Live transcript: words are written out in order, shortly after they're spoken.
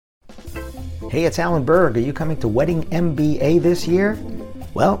Hey, it's Alan Berg. Are you coming to Wedding MBA this year?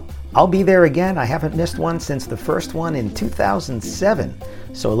 Well, I'll be there again. I haven't missed one since the first one in 2007.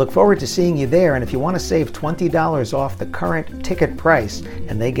 So I look forward to seeing you there. And if you want to save $20 off the current ticket price,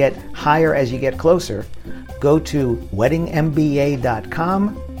 and they get higher as you get closer, go to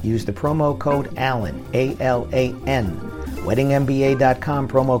weddingmba.com. Use the promo code ALAN, A-L-A-N. weddingmba.com,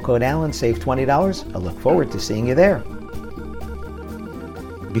 promo code ALAN, save $20. I look forward to seeing you there.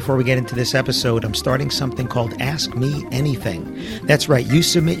 Before we get into this episode, I'm starting something called Ask Me Anything. That's right, you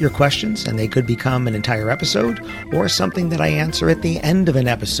submit your questions and they could become an entire episode or something that I answer at the end of an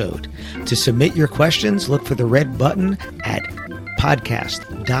episode. To submit your questions, look for the red button at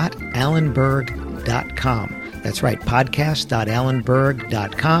podcast.alanberg.com. That's right,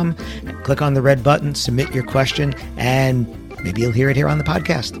 podcast.alanberg.com. Click on the red button, submit your question, and maybe you'll hear it here on the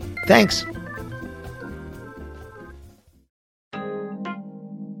podcast. Thanks.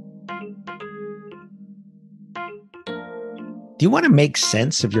 Do you want to make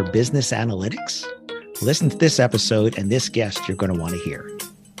sense of your business analytics? Listen to this episode and this guest you're going to want to hear.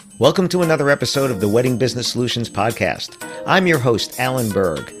 Welcome to another episode of the Wedding Business Solutions Podcast. I'm your host, Alan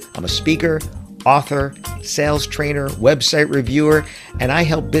Berg. I'm a speaker, author, sales trainer, website reviewer, and I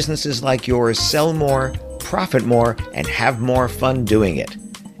help businesses like yours sell more, profit more, and have more fun doing it.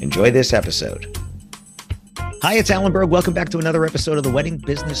 Enjoy this episode. Hi, it's Alan Berg. Welcome back to another episode of the Wedding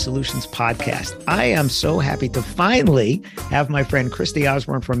Business Solutions Podcast. I am so happy to finally have my friend Christie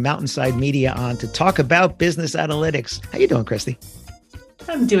Osborne from Mountainside Media on to talk about business analytics. How you doing, Christie?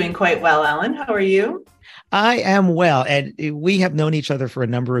 I'm doing quite well, Alan. How are you? I am well, and we have known each other for a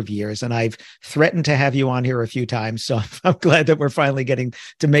number of years, and I've threatened to have you on here a few times, so I'm glad that we're finally getting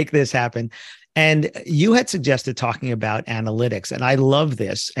to make this happen. And you had suggested talking about analytics, and I love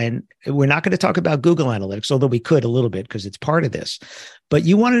this. And we're not going to talk about Google Analytics, although we could a little bit because it's part of this. But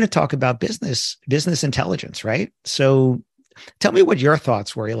you wanted to talk about business intelligence, right? So tell me what your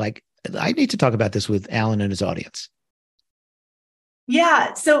thoughts were. You're like, I need to talk about this with Alan and his audience.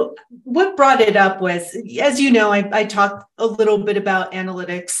 Yeah. So what brought it up was, as you know, I talked a little bit about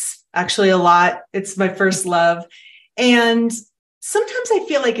analytics, actually a lot. It's my first love. And sometimes I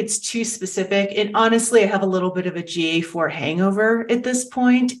feel like it's too specific. And honestly, I have a little bit of a GA4 hangover at this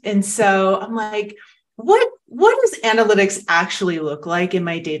point. And so I'm like, what does analytics actually look like in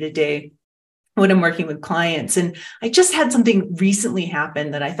my day-to-day when I'm working with clients? And I just had something recently happen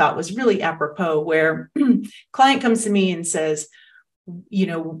that I thought was really apropos, where client comes to me and says, you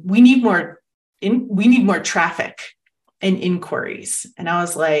know, we need more traffic and inquiries. And I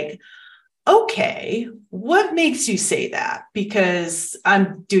was like, okay, what makes you say that? Because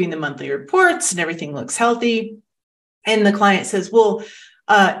I'm doing the monthly reports and everything looks healthy. And the client says, well,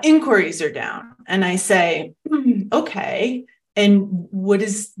 inquiries are down. And I say, okay. And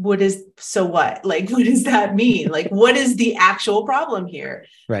so what? Like, what does that mean? Like, what is the actual problem here?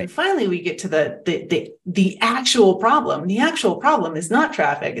 Right. And finally, we get to the actual problem. The actual problem is not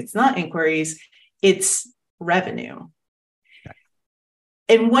traffic. It's not inquiries. It's revenue.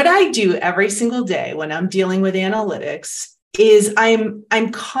 And what I do every single day when I'm dealing with analytics is I'm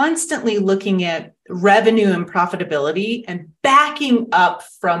constantly looking at revenue and profitability and backing up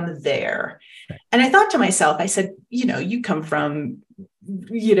from there. Right. And I thought to myself, I said, you come from,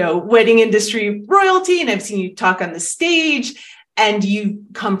 wedding industry royalty, and I've seen you talk on the stage, and you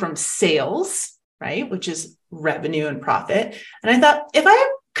come from sales, right? Which is revenue and profit. And I thought, if I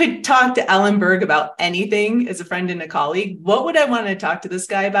could talk to Alan Berg about anything as a friend and a colleague, what would I want to talk to this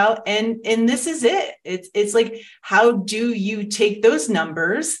guy about? And this is it. It's like, how do you take those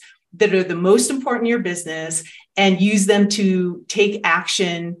numbers that are the most important in your business and use them to take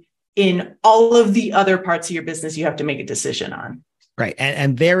action in all of the other parts of your business you have to make a decision on? Right.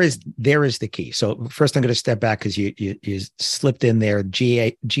 And there is the key. So first I'm going to step back because you slipped in there,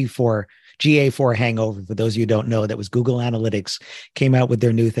 GA4 hangover. For those of you who don't know, that was Google Analytics came out with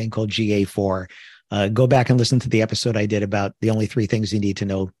their new thing called GA4. Go back and listen to the episode I did about the only 3 things you need to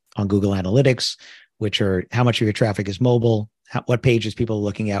know on Google Analytics, which are how much of your traffic is mobile, what pages people are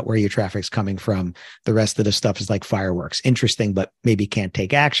looking at, where your traffic's coming from. The rest of the stuff is like fireworks. Interesting, but maybe can't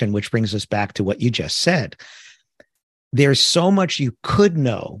take action, which brings us back to what you just said. There's so much you could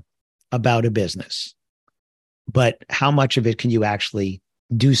know about a business, but how much of it can you actually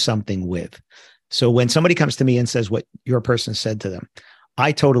do something with? So when somebody comes to me and says what your person said to them,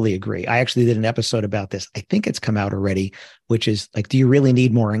 I totally agree. I actually did an episode about this. I think it's come out already, which is like, do you really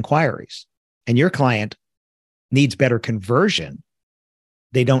need more inquiries? And your client needs better conversion.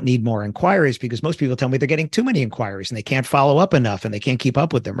 They don't need more inquiries because most people tell me they're getting too many inquiries and they can't follow up enough and they can't keep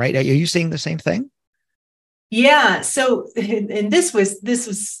up with them, right? Are you seeing the same thing? Yeah. So, and this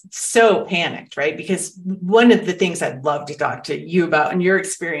was so panicked, right? Because one of the things I'd love to talk to you about and your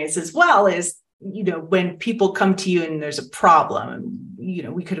experience as well is, when people come to you and there's a problem,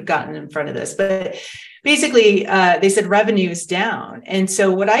 we could have gotten in front of this, but basically they said revenue is down. And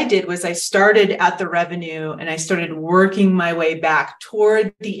so what I did was I started at the revenue and I started working my way back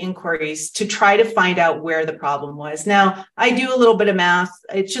toward the inquiries to try to find out where the problem was. Now, I do a little bit of math.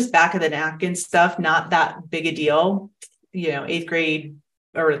 It's just back of the napkin stuff, not that big a deal, eighth grade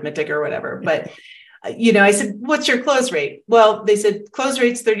arithmetic or whatever. But I said, what's your close rate? Well, they said, close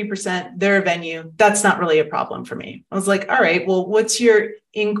rate's 30%. They're a venue. That's not really a problem for me. I was like, all right, well, what's your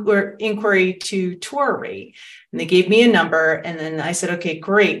inquiry to tour rate? And they gave me a number. And then I said, okay,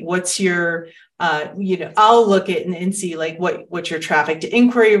 great. What's your, I'll look at and see like what's your traffic to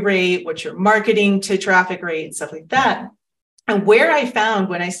inquiry rate, what's your marketing to traffic rate and stuff like that. And where I found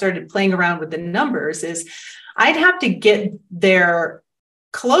when I started playing around with the numbers is I'd have to get their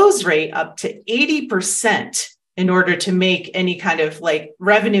close rate up to 80% in order to make any kind of like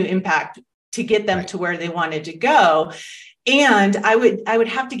revenue impact to get them to where they wanted to go. And I would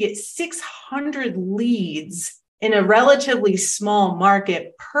have to get 600 leads in a relatively small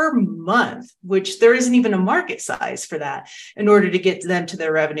market per month, which there isn't even a market size for that in order to get them to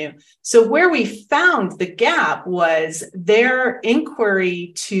their revenue. So where we found the gap was their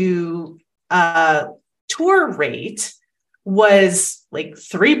inquiry to tour rate was like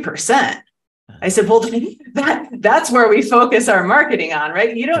 3%. I said, well, that's where we focus our marketing on,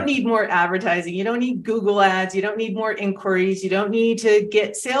 right? You don't need more advertising. You don't need Google ads. You don't need more inquiries. You don't need to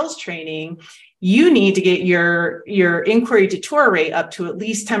get sales training. You need to get your inquiry to tour rate up to at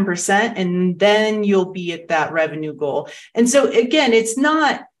least 10%, and then you'll be at that revenue goal. And so again,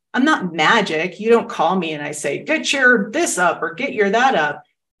 I'm not magic. You don't call me and I say, get your this up or get your that up.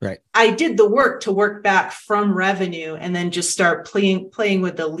 Right. I did the work to work back from revenue and then just start playing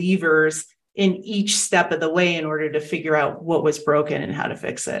with the levers in each step of the way in order to figure out what was broken and how to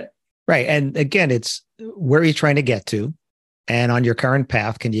fix it. Right. And again, it's where are you trying to get to? And on your current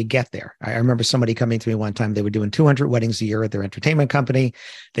path, can you get there? I remember somebody coming to me one time, they were doing 200 weddings a year at their entertainment company.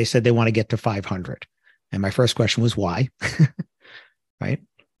 They said they want to get to 500. And my first question was, why? Right?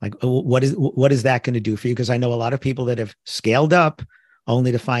 Like, what is that going to do for you? Because I know a lot of people that have scaled up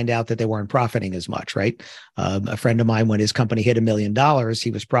only to find out that they weren't profiting as much, right? A friend of mine, when his company hit $1 million, he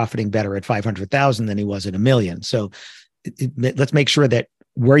was profiting better at 500,000 than he was at $1 million. So let's make sure that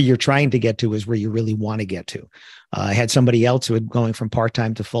where you're trying to get to is where you really want to get to. I had somebody else who was going from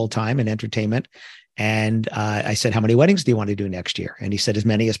part-time to full-time in entertainment. And I said, how many weddings do you want to do next year? And he said, as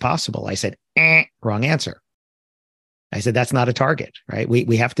many as possible. I said, wrong answer. I said, that's not a target, right?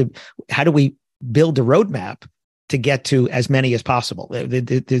 We have to, how do we build a roadmap to get to as many as possible?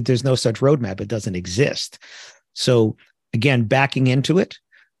 There's no such roadmap. It doesn't exist. So again, backing into it,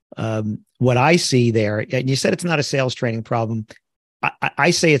 what I see there, and you said it's not a sales training problem. I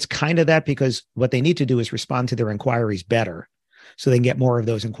say it's kind of that, because what they need to do is respond to their inquiries better so they can get more of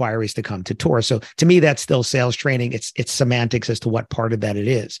those inquiries to come to tour. So to me, that's still sales training. It's semantics as to what part of that it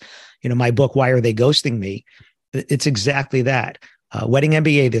is. My book, Why Are They Ghosting Me? It's exactly that. Wedding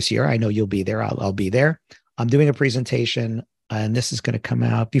MBA this year. I know you'll be there. I'll be there. I'm doing a presentation, and this is going to come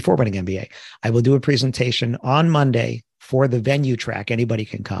out before Wedding MBA. I will do a presentation on Monday for the venue track. Anybody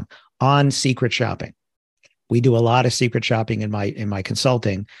can come on secret shopping. We do a lot of secret shopping in my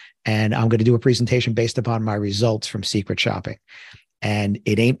consulting, and I'm going to do a presentation based upon my results from secret shopping. And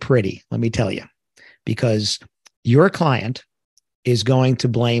it ain't pretty, let me tell you, because your client is going to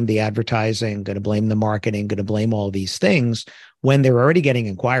blame the advertising, going to blame the marketing, going to blame all these things when they're already getting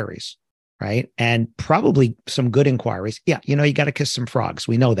inquiries. Right. And probably some good inquiries. Yeah. You got to kiss some frogs.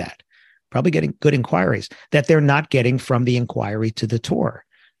 We know that. Probably getting good inquiries that they're not getting from the inquiry to the tour.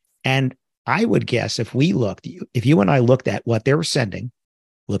 And I would guess if you and I looked at what they were sending,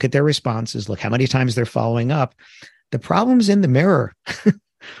 look at their responses, look how many times they're following up, the problem's in the mirror.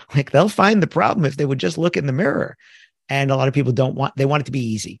 Like they'll find the problem if they would just look in the mirror. And a lot of people they want it to be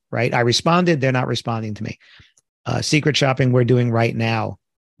easy, right? I responded, they're not responding to me. Secret shopping we're doing right now.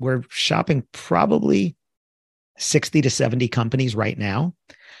 We're shopping probably 60 to 70 companies right now.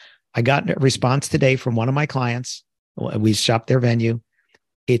 I got a response today from one of my clients. We shopped their venue.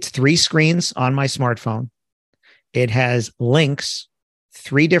 It's 3 screens on my smartphone. It has links,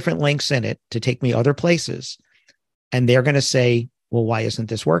 3 different links in it to take me other places. And they're going to say, well, why isn't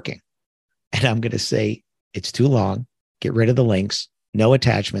this working? And I'm going to say, it's too long. Get rid of the links, no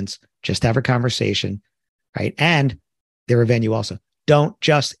attachments, just have a conversation, right? And they're a venue also. Don't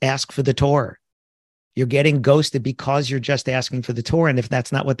just ask for the tour. You're getting ghosted because you're just asking for the tour. And if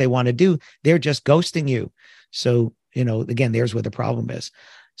that's not what they want to do, they're just ghosting you. So, again, there's where the problem is.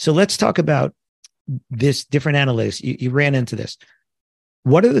 So let's talk about this different analytics. You ran into this.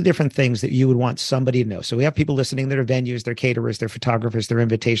 What are the different things that you would want somebody to know? So we have people listening that are venues, they're caterers, they're photographers, they're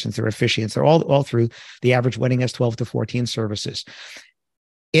invitations, they're officiants. They're all through. The average wedding has 12 to 14 services.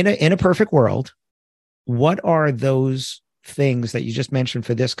 In a perfect world, what are those things that you just mentioned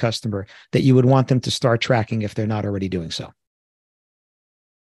for this customer that you would want them to start tracking if they're not already doing so?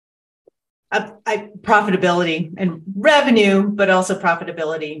 Profitability and revenue, but also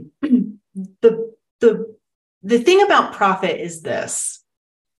profitability. The thing about profit is this.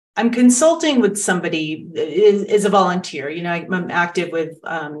 I'm consulting with somebody is a volunteer. I'm active with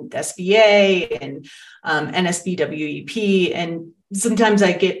SBA and NSBWEP, and sometimes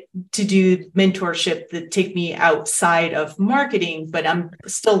I get to do mentorship that take me outside of marketing, but I'm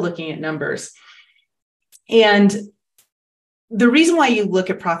still looking at numbers. And the reason why you look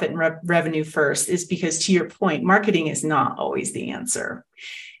at profit and revenue first is because, to your point, marketing is not always the answer.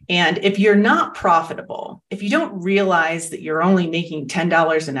 And if you're not profitable, if you don't realize that you're only making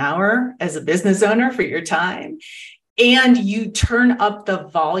 $10 an hour as a business owner for your time, and you turn up the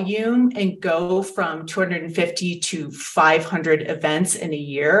volume and go from 250 to 500 events in a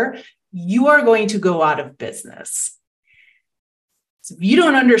year, you are going to go out of business. So if you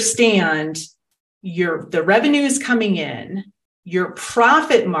don't understand the revenue is coming in, your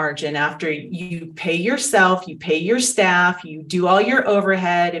profit margin after you pay yourself, you pay your staff, you do all your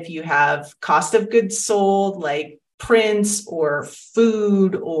overhead. If you have cost of goods sold, like prints or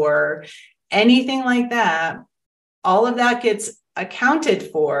food or anything like that, all of that gets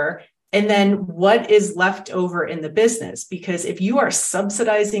accounted for. And then what is left over in the business? Because if you are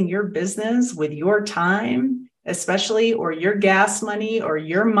subsidizing your business with your time, especially, or your gas money or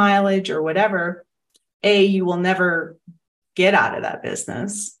your mileage or whatever, you will never get out of that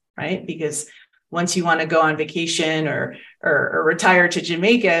business, right? Because once you want to go on vacation or retire to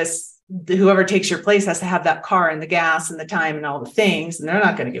Jamaica, whoever takes your place has to have that car and the gas and the time and all the things, and they're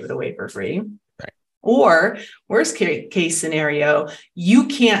not going to give it away for free. Right. Or worst case scenario, you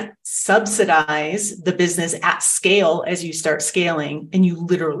can't subsidize the business at scale as you start scaling, and you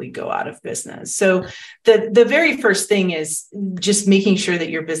literally go out of business. So the very first thing is just making sure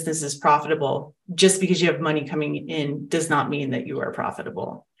that your business is profitable. Just because you have money coming in does not mean that you are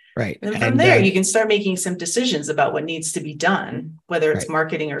profitable. Right. And from there, you can start making some decisions about what needs to be done, whether it's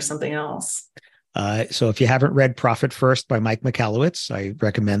marketing or something else. So if you haven't read Profit First by Mike Michalowicz, I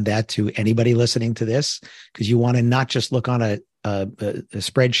recommend that to anybody listening to this, because you want to not just look on a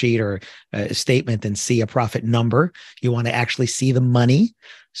spreadsheet or a statement and see a profit number. You want to actually see the money.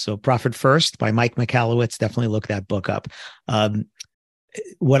 So Profit First by Mike Michalowicz, definitely look that book up.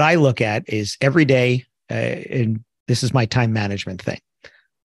 What I look at is every day, and this is my time management thing.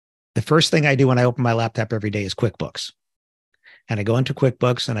 The first thing I do when I open my laptop every day is QuickBooks. And I go into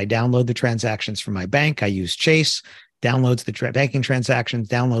QuickBooks and I download the transactions from my bank. I use Chase, downloads the banking transactions,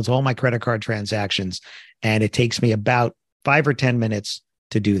 downloads all my credit card transactions. And it takes me about 5 or 10 minutes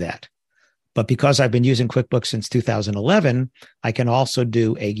to do that. But because I've been using QuickBooks since 2011, I can also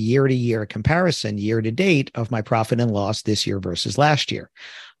do a year-to-year comparison, year-to-date, of my profit and loss this year versus last year.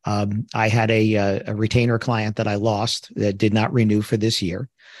 I had a retainer client that I lost that did not renew for this year.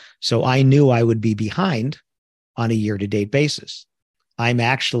 So I knew I would be behind on a year-to-date basis. I'm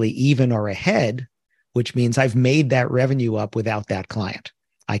actually even or ahead, which means I've made that revenue up without that client.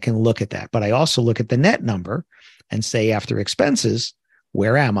 I can look at that. But I also look at the net number and say, after expenses,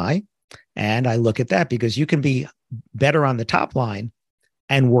 where am I? And I look at that, because you can be better on the top line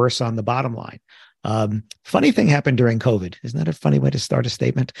and worse on the bottom line. Funny thing happened during COVID. Isn't that a funny way to start a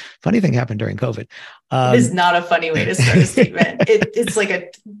statement? Funny thing happened during COVID. It is not a funny way to start a statement. It's like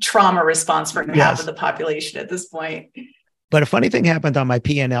a trauma response for half of the population at this point. But a funny thing happened on my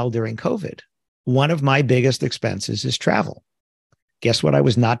P&L during COVID. One of my biggest expenses is travel. Guess what I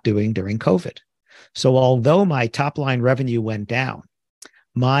was not doing during COVID? So although my top line revenue went down,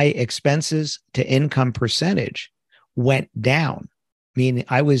 my expenses to income percentage went down, meaning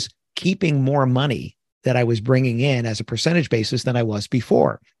I was keeping more money that I was bringing in as a percentage basis than I was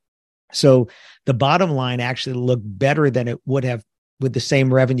before. So the bottom line actually looked better than it would have with the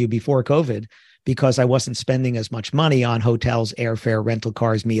same revenue before COVID, because I wasn't spending as much money on hotels, airfare, rental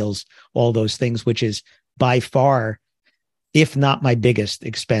cars, meals, all those things, which is by far, if not my biggest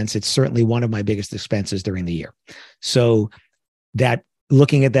expense, it's certainly one of my biggest expenses during the year. So that,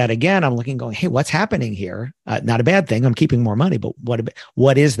 looking at that again, I'm looking, going, hey, what's happening here? Not a bad thing. I'm keeping more money, but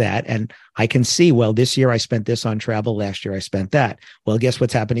what is that? And I can see, well, this year I spent this on travel. Last year I spent that. Well, guess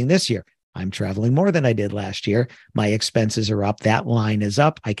what's happening this year? I'm traveling more than I did last year. My expenses are up. That line is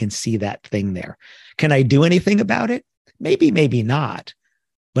up. I can see that thing there. Can I do anything about it? Maybe, maybe not.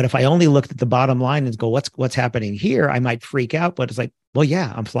 But if I only looked at the bottom line and go, what's happening here? I might freak out. But it's like, well,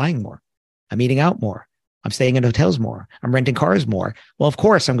 yeah, I'm flying more. I'm eating out more. I'm staying in hotels more. I'm renting cars more. Well, of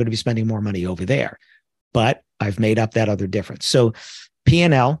course, I'm going to be spending more money over there. But I've made up that other difference. So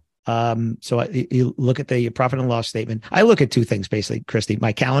P&L. You look at the profit and loss statement. I look at two things, basically, Christie,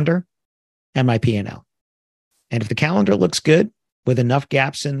 my calendar and my P&L. And if the calendar looks good with enough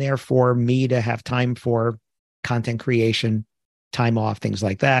gaps in there for me to have time for content creation, time off, things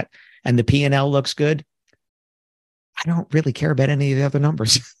like that, and the P&L looks good, I don't really care about any of the other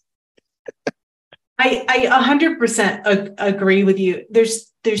numbers. I 100% agree with you.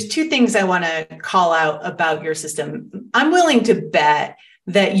 There's two things I want to call out about your system. I'm willing to bet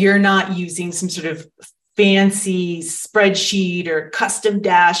that you're not using some sort of fancy spreadsheet or custom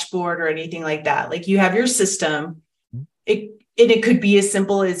dashboard or anything like that. Like, you have your system. It could be as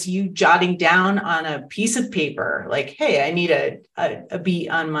simple as you jotting down on a piece of paper, like, hey, I need a beat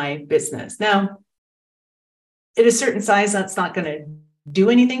on my business. Now, at a certain size, that's not going to do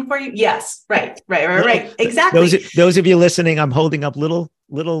anything for you. Yes. Right. Exactly. Those of you listening, I'm holding up little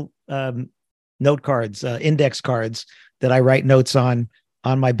note cards, index cards that I write notes on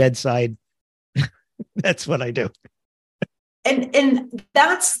my bedside. That's what I do. And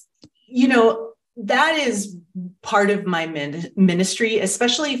that's, that is part of my ministry,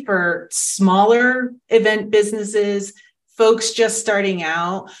 especially for smaller event businesses, folks just starting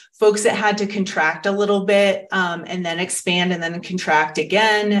out, folks that had to contract a little bit and then expand and then contract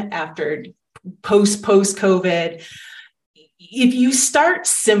again after post-COVID. If you start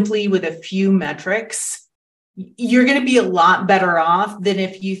simply with a few metrics, you're going to be a lot better off than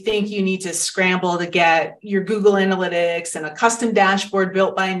if you think you need to scramble to get your Google Analytics and a custom dashboard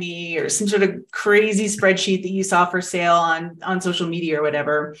built by me or some sort of crazy spreadsheet that you saw for sale on social media or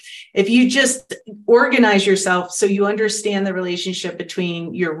whatever. If you just organize yourself so you understand the relationship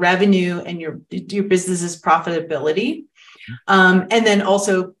between your revenue and your business's profitability, and then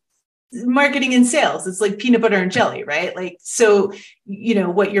also marketing and sales, it's like peanut butter and jelly, right? Like, so,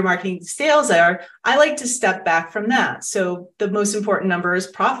 what your marketing sales are, I like to step back from that. So the most important number is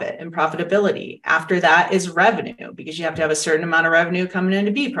profit and profitability. After that is revenue, because you have to have a certain amount of revenue coming in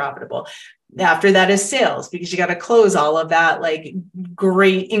to be profitable. After that is sales, because you got to close all of that, like,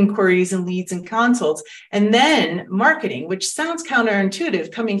 great inquiries and leads and consults. And then marketing, which sounds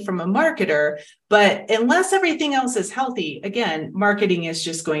counterintuitive coming from a marketer, but unless everything else is healthy, again, marketing is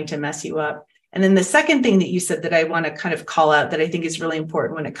just going to mess you up. And then the second thing that you said that I want to kind of call out that I think is really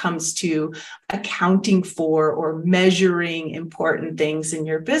important when it comes to accounting for or measuring important things in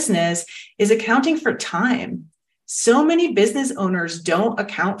your business is accounting for time. So many business owners don't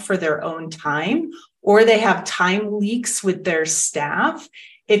account for their own time, or they have time leaks with their staff.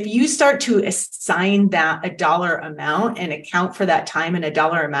 If you start to assign that a dollar amount and account for that time in a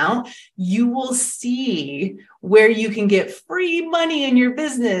dollar amount, you will see where you can get free money in your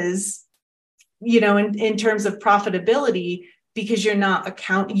business, in terms of profitability, because you're not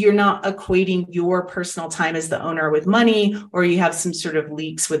equating your personal time as the owner with money, or you have some sort of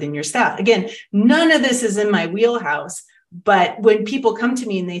leaks within your staff. Again, none of this is in my wheelhouse, but when people come to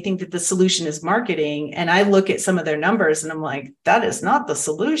me and they think that the solution is marketing, and I look at some of their numbers and I'm like, that is not the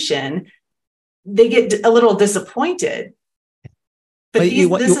solution, they get a little disappointed. But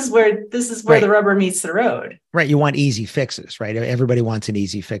this is where the rubber meets the road. Right. You want easy fixes, right? Everybody wants an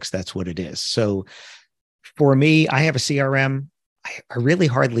easy fix. That's what it is. So for me, I have a CRM. I really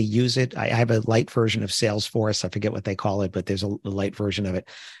hardly use it. I have a light version of Salesforce. I forget what they call it, but there's a light version of it.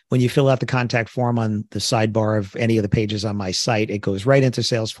 When you fill out the contact form on the sidebar of any of the pages on my site, it goes right into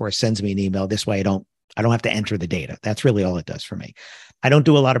Salesforce, sends me an email. This way I don't have to enter the data. That's really all it does for me. I don't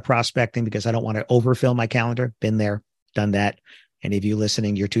do a lot of prospecting because I don't want to overfill my calendar. Been there, done that. Any of you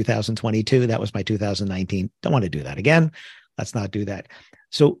listening, you're 2022. That was my 2019. Don't want to do that again. Let's not do that.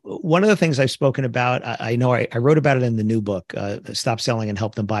 So one of the things I've spoken about, I know I wrote about it in the new book, Stop Selling and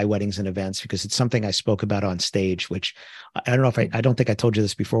Help Them Buy Weddings and Events, because it's something I spoke about on stage, which I don't know if I don't think I told you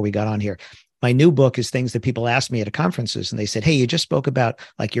this before we got on here. My new book is things that people ask me at conferences, and they said, hey, you just spoke about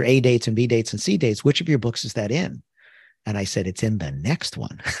like your A dates and B dates and C dates. Which of your books is that in? And I said, it's in the next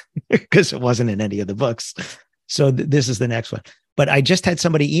one because it wasn't in any of the books. So this is the next one. But I just had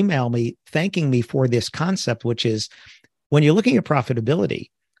somebody email me thanking me for this concept, which is, when you're looking at profitability,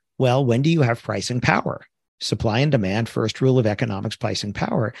 well, when do you have pricing power? Supply and demand, first rule of economics, pricing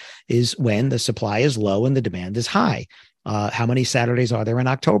power, is when the supply is low and the demand is high. How many Saturdays are there in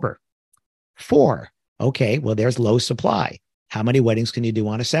October? 4. Okay, well, there's low supply. How many weddings can you do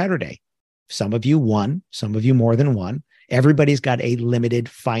on a Saturday? Some of you one, some of you more than one. Everybody's got a limited,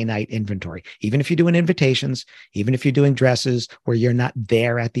 finite inventory. Even if you're doing invitations, even if you're doing dresses where you're not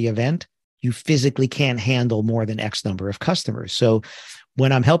there at the event, you physically can't handle more than X number of customers. So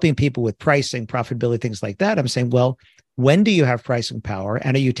when I'm helping people with pricing, profitability, things like that, I'm saying, well, when do you have pricing power?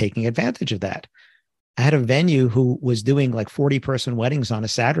 And are you taking advantage of that? I had a venue who was doing like 40-person weddings on a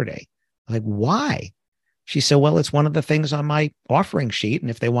Saturday. I'm like, why? She said, well, it's one of the things on my offering sheet.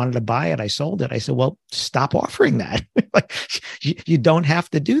 And if they wanted to buy it, I sold it. I said, well, stop offering that. Like, you don't have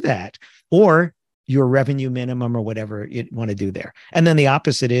to do that, or your revenue minimum or whatever you want to do there. And then the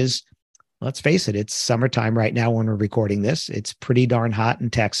opposite is, let's face it, it's summertime right now when we're recording this. It's pretty darn hot in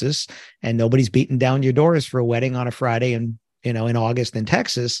Texas, and nobody's beating down your doors for a wedding on a Friday in August in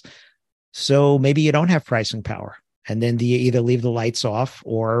Texas. So maybe you don't have pricing power. And then do you either leave the lights off,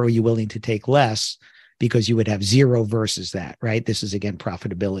 or are you willing to take less because you would have zero versus that, right? This is, again,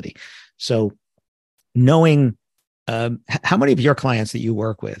 profitability. So knowing how many of your clients that you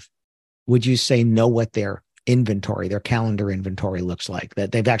work with, would you say know what their inventory, their calendar inventory looks like,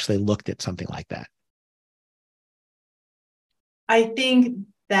 that they've actually looked at something like that? I think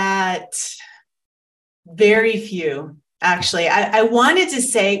that very few. Actually, I wanted to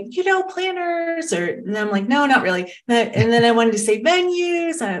say, planners, and I'm like, no, not really. And then I wanted to say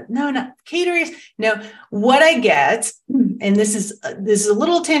venues. No, not caterers. No, what I get, and this is a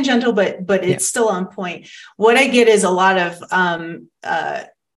little tangential, but it's still on point. What I get is a lot of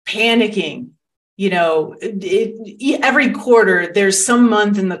panicking. Every quarter, there's some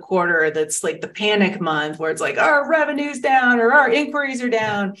month in the quarter that's like the panic month, where it's like our revenue's down or our inquiries are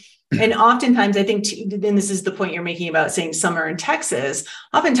down. And oftentimes, I think, and this is the point you're making about saying summer in Texas,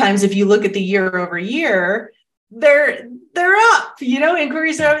 oftentimes, if you look at the year over year, they're up,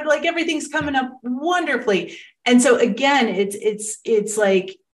 inquiries are like, everything's coming up wonderfully. And so again, it's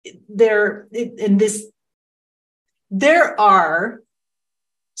like there are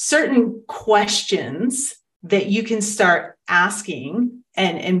certain questions that you can start asking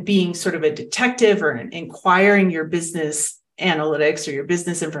and being sort of a detective or inquiring your business analytics or your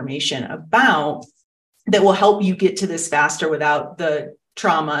business information about, that will help you get to this faster without the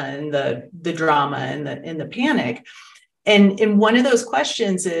trauma and the drama and the panic. And one of those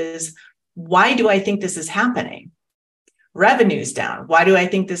questions is, why do I think this is happening? Revenue's down. Why do I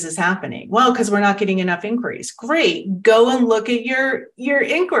think this is happening? Well, because we're not getting enough inquiries. Great. Go and look at your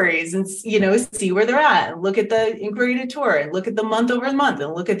inquiries and, see where they're at, and look at the inquiry to tour, and look at the month over month,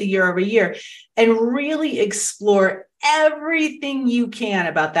 and look at the year over year, and really explore everything you can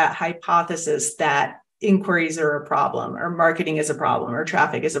about that hypothesis that inquiries are a problem, or marketing is a problem, or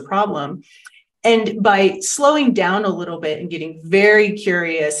traffic is a problem. And by slowing down a little bit and getting very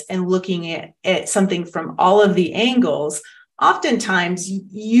curious and looking at something from all of the angles, oftentimes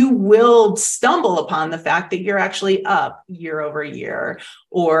you will stumble upon the fact that you're actually up year over year,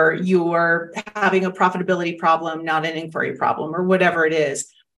 or you're having a profitability problem, not an inquiry problem, or whatever it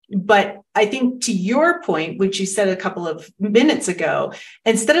is. But I think, to your point, which you said a couple of minutes ago,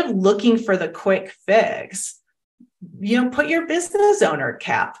 instead of looking for the quick fix, put your business owner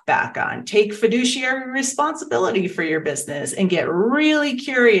cap back on, take fiduciary responsibility for your business, and get really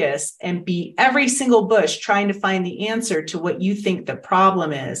curious and beat every single bush trying to find the answer to what you think the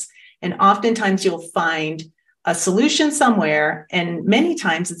problem is. And oftentimes you'll find a solution somewhere, and many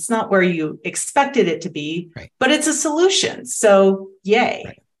times it's not where you expected it to be, right, but it's a solution. So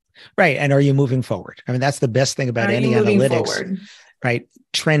yay. Right. And are you moving forward? I mean, that's the best thing about any analytics, right?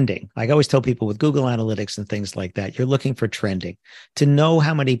 Trending. Like I always tell people with Google Analytics and things like that, you're looking for trending. To know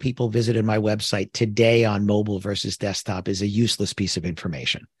how many people visited my website today on mobile versus desktop is a useless piece of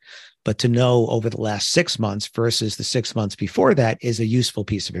information. But to know over the last 6 months versus the 6 months before that is a useful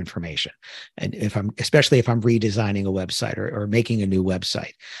piece of information. And especially if I'm redesigning a website or making a new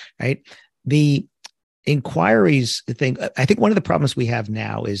website, right? The inquiries thing, I think one of the problems we have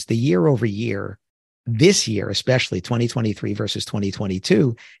now is the year over year, this year, especially 2023 versus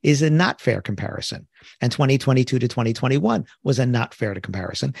 2022, is a not fair comparison. And 2022 to 2021 was a not fair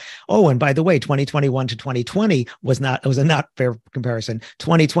comparison. Oh, and by the way, 2021 to 2020 was a not fair comparison.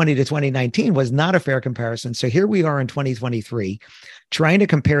 2020 to 2019 was not a fair comparison. So here we are in 2023, trying to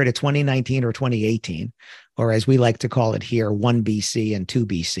compare to 2019 or 2018, or as we like to call it here, 1 BC and 2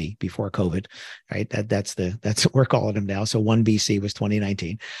 BC before COVID, right? That's what we're calling them now. So 1 BC was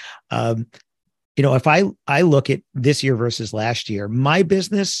 2019. If I look at this year versus last year, my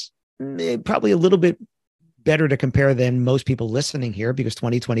business, probably a little bit better to compare than most people listening here, because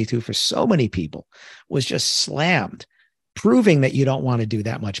 2022 for so many people was just slammed, proving that you don't want to do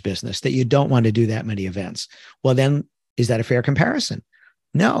that much business, that you don't want to do that many events. Well, then is that a fair comparison?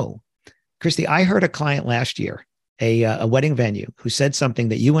 No. Christy, I heard a client last year, a wedding venue, who said something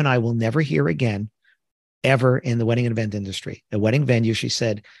that you and I will never hear again, ever in the wedding and event industry. A wedding venue, she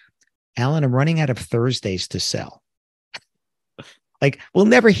said, Alan, I'm running out of Thursdays to sell. Like, we'll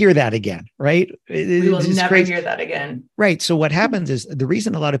never hear that again, right? We will never hear that again. Right. So what happens is the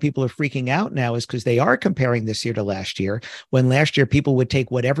reason a lot of people are freaking out now is because they are comparing this year to last year, when last year people would take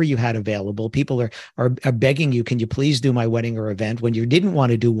whatever you had available. People are begging you, can you please do my wedding or event, when you didn't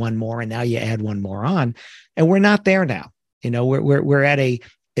want to do one more and now you add one more on. And we're not there now. We're at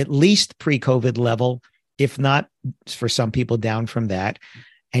at least pre-COVID level, if not for some people down from that.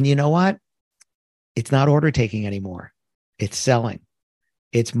 And you know what? It's not order taking anymore. It's selling.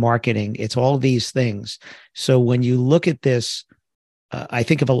 It's marketing. It's all these things. So when you look at this, I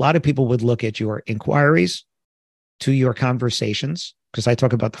think if a lot of people would look at your inquiries to your conversations, because I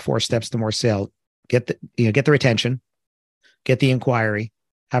talk about the 4 steps to more sale, get their attention, get the inquiry,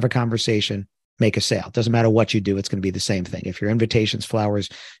 have a conversation, make a sale. Doesn't matter what you do. It's going to be the same thing. If your invitations, flowers,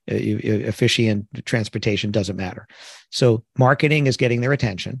 officiant, transportation, doesn't matter. So marketing is getting their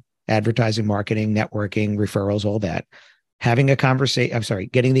attention, advertising, marketing, networking, referrals, all that. Having a conversation,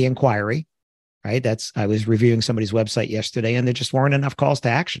 getting the inquiry, right? I was reviewing somebody's website yesterday and there just weren't enough calls to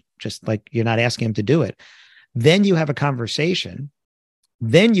action. Just like you're not asking them to do it. Then you have a conversation.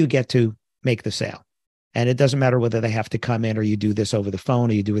 Then you get to make the sale. And it doesn't matter whether they have to come in or you do this over the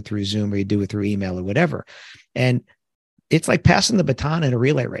phone or you do it through Zoom or you do it through email or whatever. And it's like passing the baton in a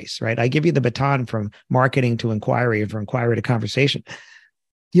relay race, right? I give you the baton from marketing to inquiry and from inquiry to conversation.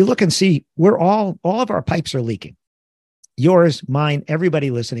 You look and see all of our pipes are leaking. Yours, mine, everybody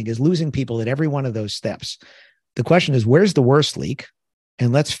listening is losing people at every one of those steps. The question is, where's the worst leak?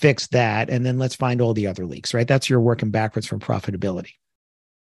 And let's fix that. And then let's find all the other leaks, right? That's your working backwards from profitability.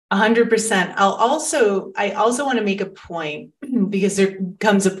 100%. I also want to make a point, because there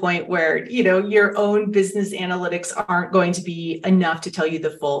comes a point where, your own business analytics aren't going to be enough to tell you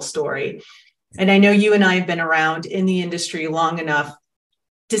the full story. And I know you and I have been around in the industry long enough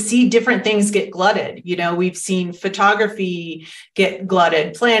to see different things get glutted. We've seen photography get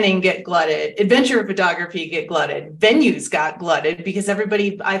glutted, planning get glutted, adventure photography get glutted, venues got glutted because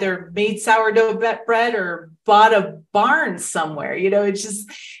everybody either made sourdough bread or bought a barn somewhere. It's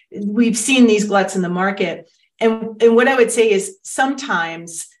just, we've seen these gluts in the market. And what I would say is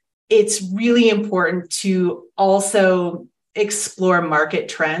sometimes it's really important to also explore market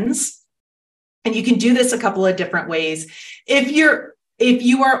trends. And you can do this a couple of different ways. If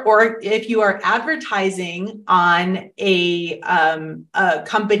you are advertising on a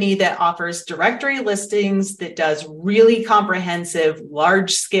company that offers directory listings, that does really comprehensive,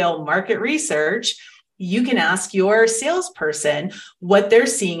 large-scale market research, you can ask your salesperson what they're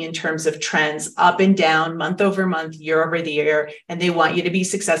seeing in terms of trends up and down, month over month, year over the year, and they want you to be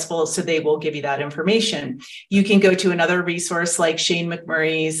successful, so they will give you that information. You can go to another resource like Shane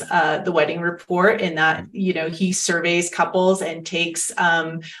McMurray's The Wedding Report, in that he surveys couples and takes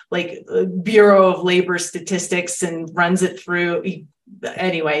Bureau of Labor statistics and runs it through.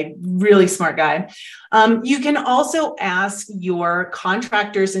 Anyway, really smart guy. You can also ask your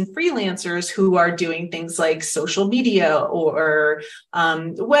contractors and freelancers who are doing things like social media or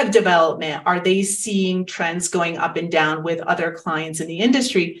web development. Are they seeing trends going up and down with other clients in the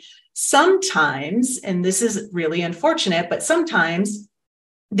industry? Sometimes, and this is really unfortunate, but sometimes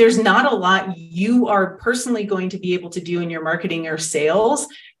there's not a lot you are personally going to be able to do in your marketing or sales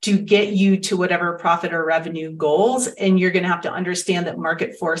to get you to whatever profit or revenue goals. And you're going to have to understand that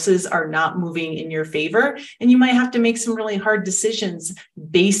market forces are not moving in your favor. And you might have to make some really hard decisions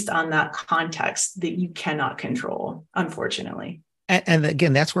based on that context that you cannot control, unfortunately. And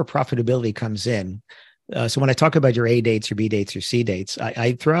again, that's where profitability comes in. So when I talk about your A dates, your B dates, your C dates,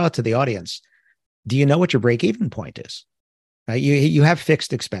 I throw out to the audience, do you know what your break-even point is? You have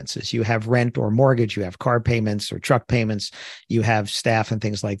fixed expenses. You have rent or mortgage. You have car payments or truck payments. You have staff and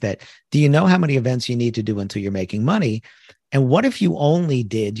things like that. Do you know how many events you need to do until you're making money? And what if you only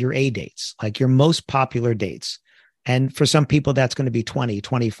did your A dates, like your most popular dates? And for some people, that's going to be 20,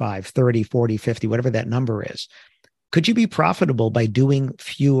 25, 30, 40, 50, whatever that number is. Could you be profitable by doing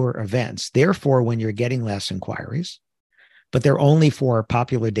fewer events? Therefore, when you're getting less inquiries, but they're only for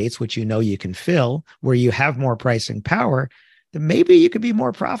popular dates, which you know you can fill, where you have more pricing power, then maybe you could be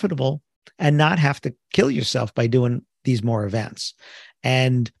more profitable and not have to kill yourself by doing these more events.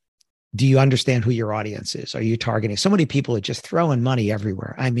 And do you understand who your audience is? Are you targeting? So many people are just throwing money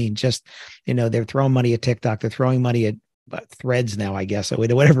everywhere. I mean, they're throwing money at TikTok. They're throwing money at Threads now, I guess,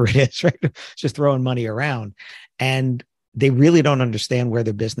 whatever it is, right? Just throwing money around. And they really don't understand where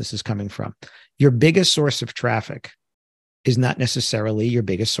their business is coming from. Your biggest source of traffic is not necessarily your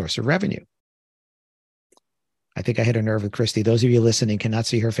biggest source of revenue. I think I hit a nerve with Christie. Those of you listening cannot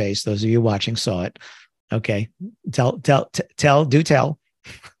see her face. Those of you watching saw it. Okay. Do tell.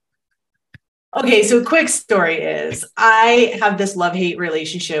 Okay, so quick story is I have this love-hate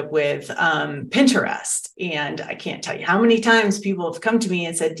relationship with Pinterest. And I can't tell you how many times people have come to me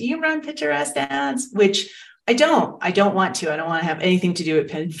and said, do you run Pinterest ads? Which I don't want to. I don't want to have anything to do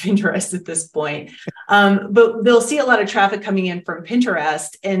with Pinterest at this point. But they'll see a lot of traffic coming in from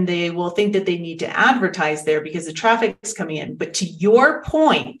Pinterest and they will think that they need to advertise there because the traffic is coming in. But to your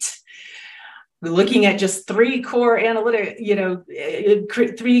point, we're looking at just three core analytic,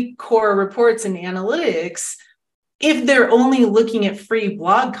 three core reports in analytics. If they're only looking at free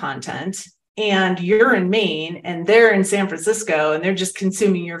blog content and you're in Maine and they're in San Francisco and they're just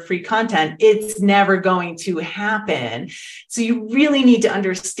consuming your free content, it's never going to happen. So you really need to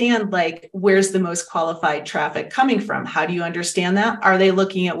understand, like, where's the most qualified traffic coming from? How do you understand that? Are they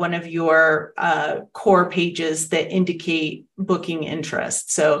looking at one of your core pages that indicate booking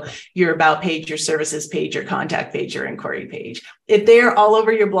interest? So your about page, your services page, your contact page, your inquiry page. If they're all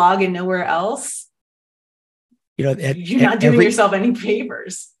over your blog and nowhere else, you're not doing yourself any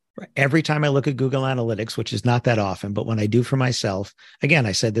favors. Every time I look at Google Analytics, which is not that often, but when I do for myself, again,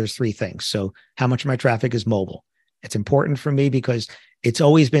 I said there's three things. So how much of my traffic is mobile? It's important for me because it's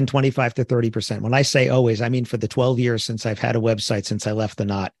always been 25 to 30%. When I say always, I mean for the 12 years since I've had a website, since I left the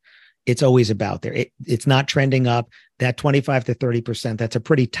knot, it's always about there. It's not trending up. That 25 to 30%, that's a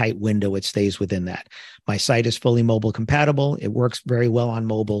pretty tight window. It stays within that. My site is fully mobile compatible. It works very well on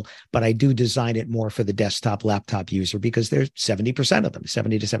mobile, but I do design it more for the desktop, laptop user because there's 70% of them,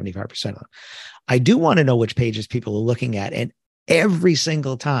 70 to 75% of them. I do want to know which pages people are looking at. And every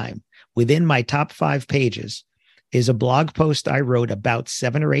single time within my top 5 pages is a blog post I wrote about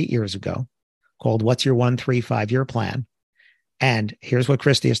 7 or 8 years ago called What's Your 1, 3, 5-Year Plan? And here's what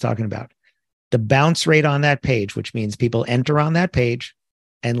Christie is talking about. The bounce rate on that page, which means people enter on that page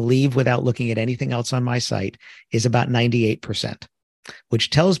and leave without looking at anything else on my site, is about 98%, which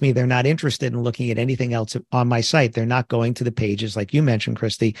tells me they're not interested in looking at anything else on my site. They're not going to the pages like you mentioned,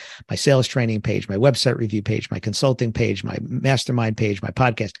 Christie, my sales training page, my website review page, my consulting page, my mastermind page, my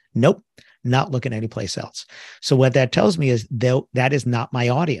podcast. Nope, not looking anyplace else. So what that tells me is that is not my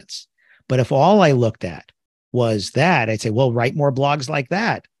audience. But if all I looked at was that, I'd say, well, write more blogs like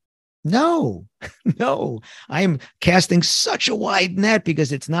that. No, I am casting such a wide net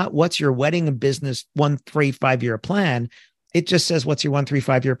because it's not what's your wedding and business 1, 3, 5-year plan. It just says what's your 1, 3,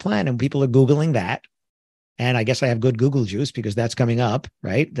 5-year plan. And people are Googling that. And I guess I have good Google juice because that's coming up,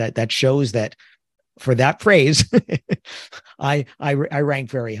 right? That shows that for that phrase, I rank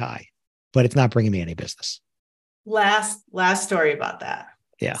very high, but it's not bringing me any business. Last story about that.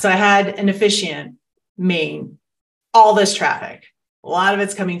 Yeah. So I had an officiant, Maine, all this traffic. A lot of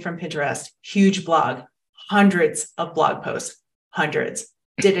it's coming from Pinterest, huge blog, hundreds of blog posts, hundreds.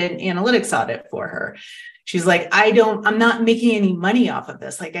 Did an analytics audit for her. She's like, I'm not making any money off of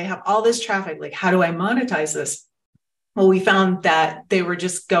this. Like, I have all this traffic. Like, how do I monetize this? Well, we found that they were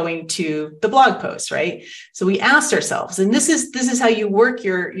just going to the blog posts, right? So we asked ourselves, and this is how you work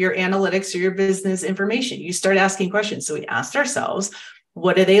your analytics or your business information. You start asking questions. So we asked ourselves,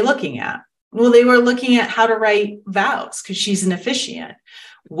 what are they looking at? Well, they were looking at how to write vows because she's an officiant.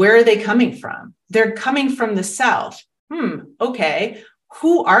 Where are they coming from? They're coming from the South. Okay.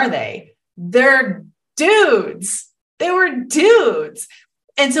 Who are they? They're dudes. They were dudes.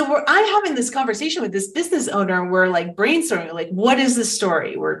 And so I'm having this conversation with this business owner. And we're like brainstorming, like, what is the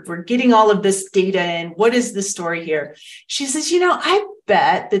story? We're getting all of this data in. What is the story here? She says, I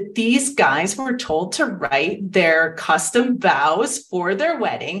bet that these guys were told to write their custom vows for their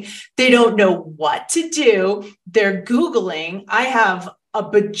wedding. They don't know what to do. They're Googling. I have a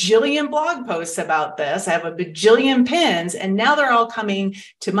bajillion blog posts about this. I have a bajillion pins, and now they're all coming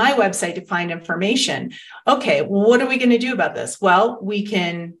to my website to find information. Okay, well, what are we going to do about this? Well, we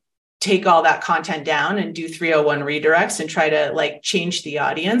can take all that content down and do 301 redirects and try to change the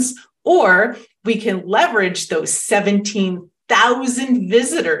audience, or we can leverage those 17,000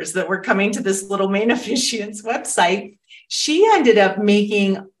 visitors that were coming to this little Maine officiant's website. She ended up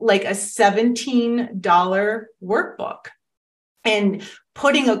making a $17 workbook and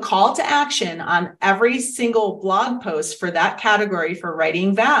putting a call to action on every single blog post for that category for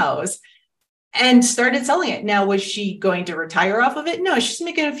writing vows, and started selling it. Now, was she going to retire off of it? No, she's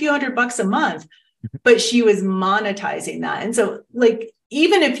making a few $100 a month, but she was monetizing that. And so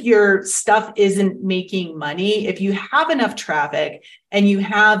even if your stuff isn't making money, if you have enough traffic and you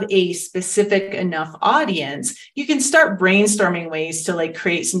have a specific enough audience, you can start brainstorming ways to like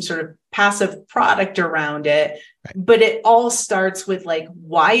create some sort of passive product around it. Right. But it all starts with like,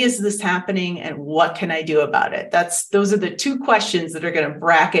 why is this happening and what can I do about it? Those are the two questions that are going to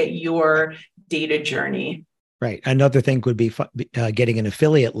bracket your data journey. Right. Another thing would be getting an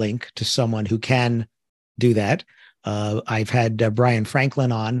affiliate link to someone who can do that. I've had Brian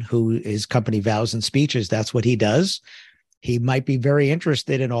Franklin on, who is company Vows and Speeches. That's what he does. He might be very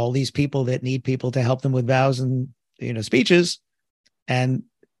interested in all these people that need people to help them with vows and, speeches. And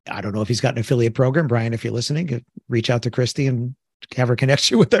I don't know if he's got an affiliate program. Brian, if you're listening, reach out to Christie and have her connect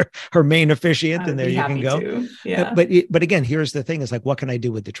you with her main officiant, and there you can go. Yeah. But again, here's the thing: is like, what can I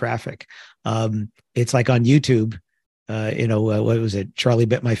do with the traffic? It's like on YouTube. What was it? Charlie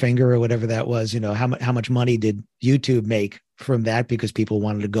Bit My Finger or whatever that was. How much money did YouTube make from that because people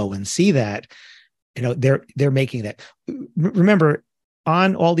wanted to go and see that? They're making that. Remember,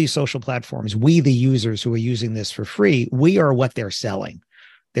 on all these social platforms, we, the users who are using this for free, we are what they're selling.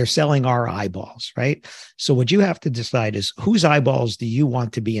 They're selling our eyeballs, right? So what you have to decide is whose eyeballs do you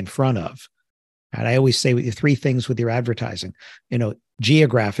want to be in front of? And I always say three things with your advertising.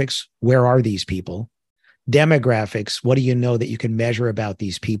 Geographics, where are these people? Demographics, what do you know that you can measure about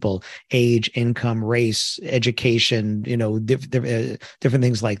these people? Age, income, race, education, different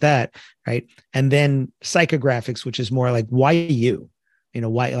things like that, right? And then psychographics, which is more like, why you?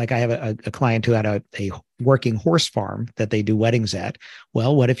 Why? Like I have a client who had a working horse farm that they do weddings at.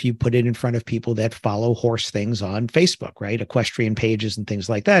 Well, what if you put it in front of people that follow horse things on Facebook, right? Equestrian pages and things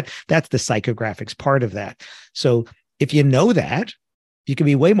like that. That's the psychographics part of that. So if you know that, you can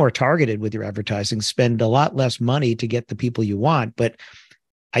be way more targeted with your advertising, spend a lot less money to get the people you want. But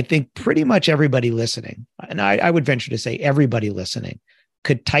I think pretty much everybody listening, and I would venture to say everybody listening,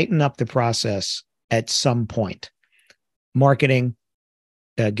 could tighten up the process at some point. Marketing,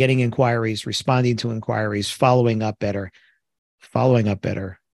 getting inquiries, responding to inquiries, following up better. Oh, I'm a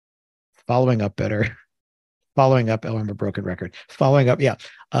broken record. Following up, yeah.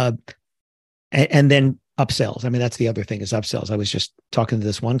 And then upsells. I mean, that's the other thing is upsells. I was just talking to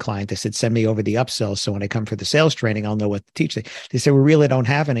this one client. They said, send me over the upsells. So when I come for the sales training, I'll know what to teach. They said, we really don't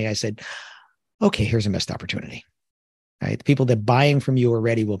have any. I said, okay, here's a missed opportunity. Right? The people that buying from you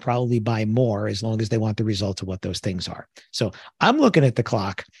already will probably buy more as long as they want the results of what those things are. So I'm looking at the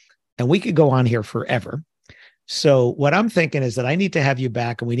clock and we could go on here forever. So what I'm thinking is that I need to have you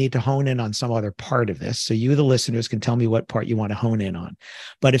back and we need to hone in on some other part of this. So you, the listeners, can tell me what part you want to hone in on.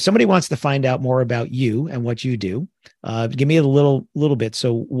 But if somebody wants to find out more about you and what you do, give me a little bit.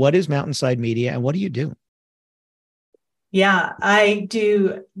 So what is Mountainside Media and what do you do? Yeah, I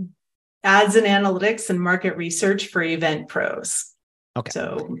do ads and analytics and market research for event pros. Okay.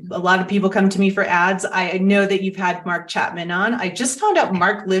 So a lot of people come to me for ads. I know that you've had Mark Chapman on. I just found out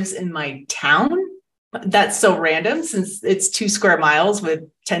Mark lives in my town. That's so random since it's 2 square miles with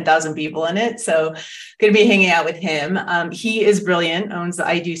 10,000 people in it. So going to be hanging out with him. He is brilliant, owns the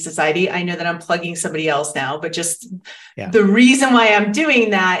I Do Society. I know that I'm plugging somebody else now, but just the reason why I'm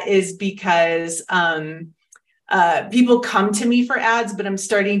doing that is because people come to me for ads, but I'm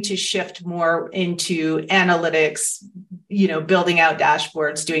starting to shift more into analytics, building out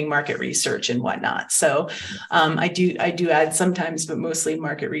dashboards, doing market research and whatnot. So I do ads sometimes, but mostly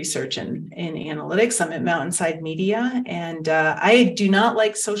market research and analytics. I'm at Mountainside Media, and I do not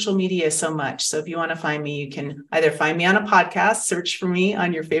like social media so much. So if you want to find me, you can either find me on a podcast, search for me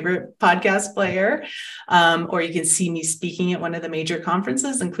on your favorite podcast player, or you can see me speaking at one of the major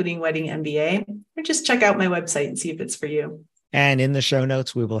conferences, including Wedding MBA, or just check out my website and see if it's for you. And in the show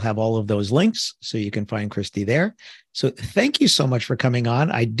notes, we will have all of those links so you can find Christie there. So thank you so much for coming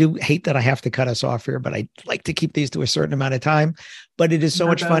on. I do hate that I have to cut us off here, but I like to keep these to a certain amount of time, but it is so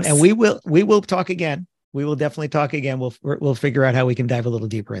much fun. And we will talk again. We will definitely talk again. We'll figure out how we can dive a little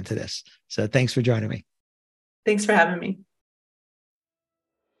deeper into this. So thanks for joining me. Thanks for having me.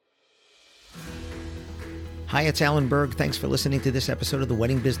 Hi, it's Alan Berg. Thanks for listening to this episode of the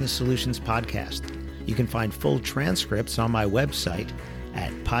Wedding Business Solutions Podcast. You can find full transcripts on my website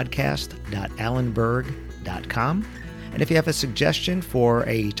at podcast.alanberg.com. And if you have a suggestion for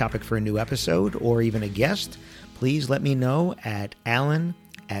a topic for a new episode or even a guest, please let me know at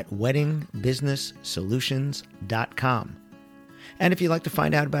alan@weddingbusinesssolutions.com. And if you'd like to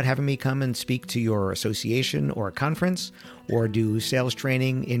find out about having me come and speak to your association or conference or do sales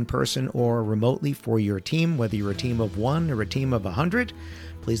training in person or remotely for your team, whether you're a team of 1 or a team of 100,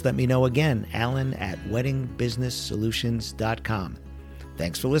 please let me know again, alan@weddingbusinesssolutions.com.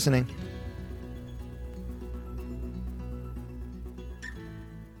 Thanks for listening.